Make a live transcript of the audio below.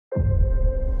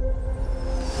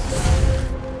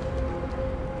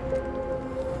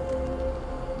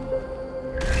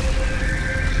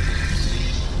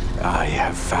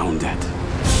found it.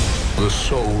 The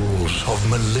souls of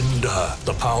Melinda,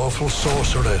 the powerful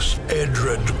sorceress,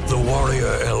 Edred, the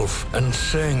warrior elf, and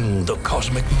Seng, the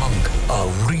cosmic monk, are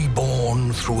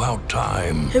reborn throughout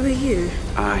time. Who are you?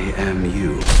 I am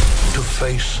you. To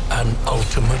face an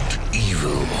ultimate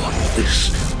evil. This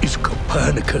is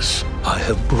Copernicus. I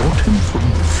have brought him from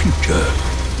the future.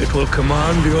 It will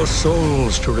command your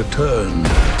souls to return,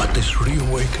 but this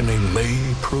reawakening may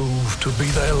prove to be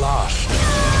their last.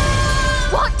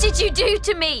 What did you do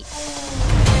to me?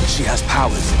 She has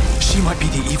powers. She might be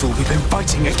the evil we've been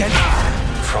fighting against.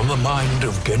 From the mind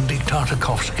of Gendy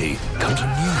Tartakovsky comes a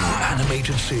new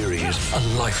animated series, a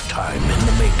lifetime in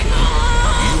the making.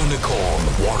 Unicorn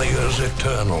Warriors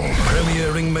Eternal,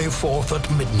 premiering May 4th at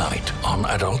midnight on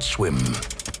Adult Swim.